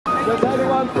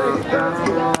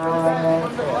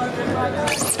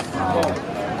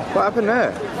What happened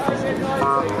there?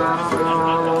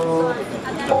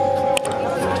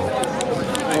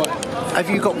 Have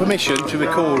you got permission to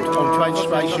record on train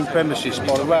station premises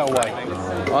by the railway?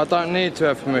 I don't need to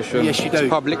have permission. Yes, you do. It's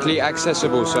publicly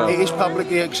accessible, sir. It is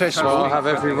publicly accessible. So I have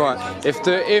every right. If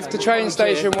the train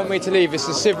station want me to leave, it's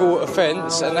a civil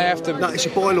offence, and they have to. No, it's a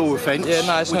bylaw offence. Yeah,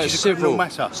 no, it's not. It's civil.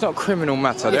 Matter. It's not a criminal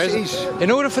matter. Yes, it is. In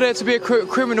order for there to be a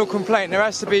criminal complaint, there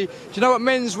has to be. Do you know what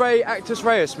mens rea actus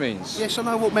reus means? Yes, I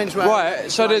know what mens rea. Right.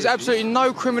 So there's absolutely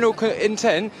no criminal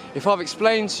intent if I've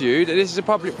explained to you that this is a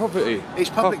public property. It's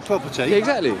public property. Yeah,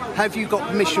 exactly. Have you got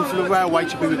permission from the railway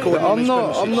to be recording on this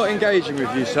premises? I'm not engaging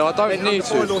with you, so I don't need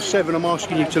to. Bylaw 7, I'm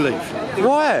asking you to leave.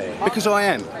 Why? Because I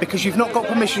am. Because you've not got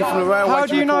permission from the railway How to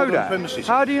do you know record on that? premises.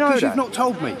 How do you know that? Because you've not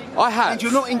told me. I have. And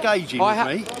you're not engaging with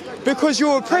me. Because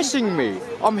you're oppressing me.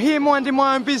 I'm here minding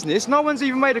my own business. No one's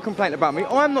even made a complaint about me.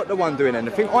 I'm not the one doing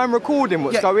anything. I'm recording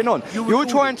what's going on. You're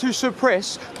trying to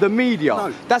suppress the media.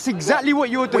 No. That's exactly what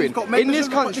you're doing. In this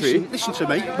country... Listen to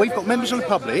me. We've got members of the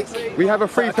public... We have a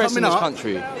free press in this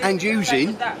country. And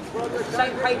using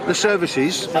the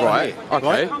services... Right,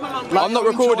 okay. I'm not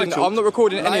recording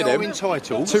any of them.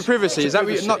 Entitled to privacy. Is that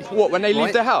what, when they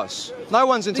leave their house? No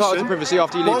one's entitled to privacy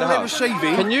after you leave the house.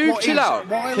 Can you chill out?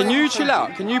 Can you chill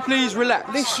out? Can you please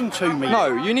relax? Listen to me.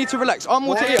 No, you need to relax. I'm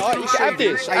more to here. Have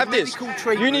this.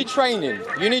 You need training.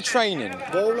 You need training.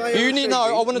 You need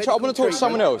I want to talk to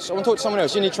someone else. I want to talk to someone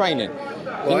else. You need training.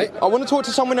 Right. I want to talk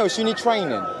to someone else. You need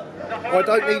training. I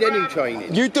don't need any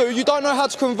training. You do. You don't know how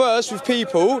to converse with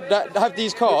people that have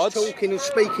these cards. Just talking and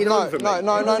speaking over me.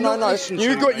 No.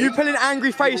 You pulling an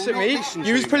angry face at me.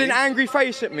 You was pulling an angry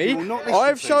face at me.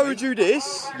 I've showed you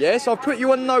this. Yes, I've put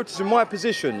you on notice in my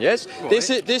position. Yes.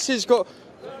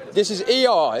 This is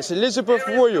ER. It's Elizabeth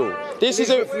Royal. This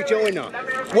Elizabeth Regina.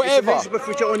 Whatever. Elizabeth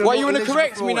Regina. Why you want to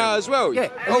correct me now as well? Yeah.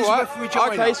 All right. Regina.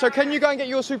 Okay. So can you go and get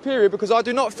your superior, because I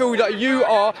do not feel that you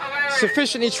are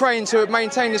sufficiently trained to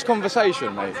maintain this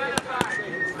conversation, mate.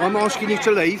 I'm asking you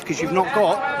to leave because you've not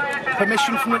got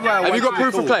permission from the railway. Have you got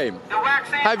proof of claim?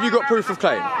 Have you got proof of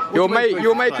claim? You're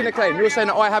making a claim. You're saying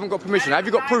that I haven't got permission. Have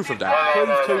you got proof of that? Prove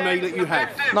to me that you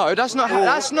have. No, that's not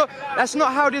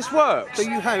how this works. So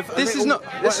you have a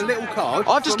little card.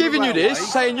 I've just given you this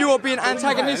saying you are being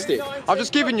antagonistic. I've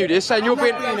just given you this saying you're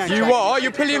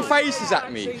pulling faces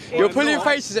at me. You're pulling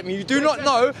faces at me. You do not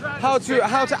know how to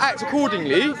act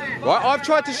accordingly. Right? I've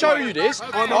tried to show you this.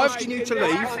 I'm asking you to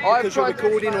leave because you're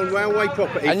recording on railway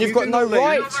property. And you've got no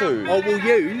right to. I will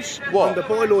use under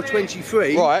bylaw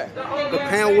 23 the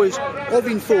powers of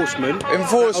enforcement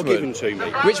are given to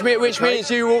me. Which means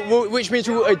you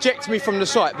will eject me from the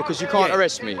site because you can't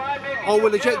arrest me. I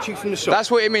will eject you from the site.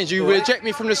 That's what it means. You will eject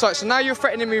me from the site. So now you're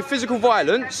threatening me with physical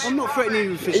violence. I'm not threatening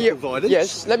you with physical violence.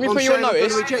 Yes. Let me put you on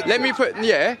notice.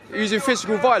 Using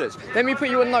physical violence. Let me put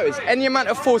you on notice. Any amount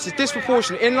of force is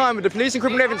disproportionate in line with the Police and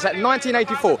Criminal Evidence Act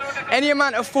 1984. Any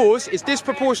amount of force is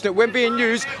disproportionate when being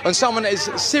used on someone that is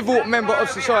a civil member of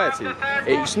society.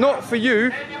 It's not for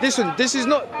you. Listen,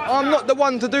 I'm not the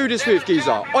one to do this with,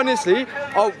 geezer. Honestly,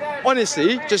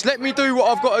 just let me do what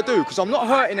I've got to do, because I'm not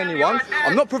hurting anyone.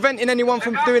 I'm not preventing anyone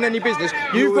from doing any business.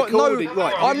 You've got no...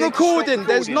 Right, I'm recording.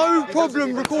 There's no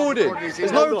problem recording.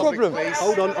 There's no problem.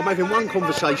 Hold on, I'm having one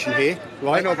conversation here.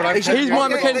 Right? He's my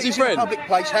Mackenzie friend. Public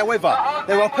place, however,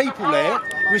 there are people there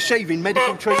receiving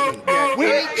medical treatment.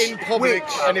 In public,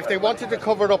 and if they wanted to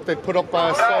cover it up, they'd put up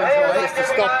signs like this to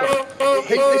stop them.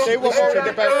 They were worried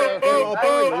about their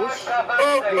bylaws.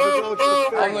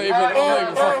 I'm not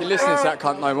even fucking listening to that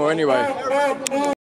cunt no more anyway.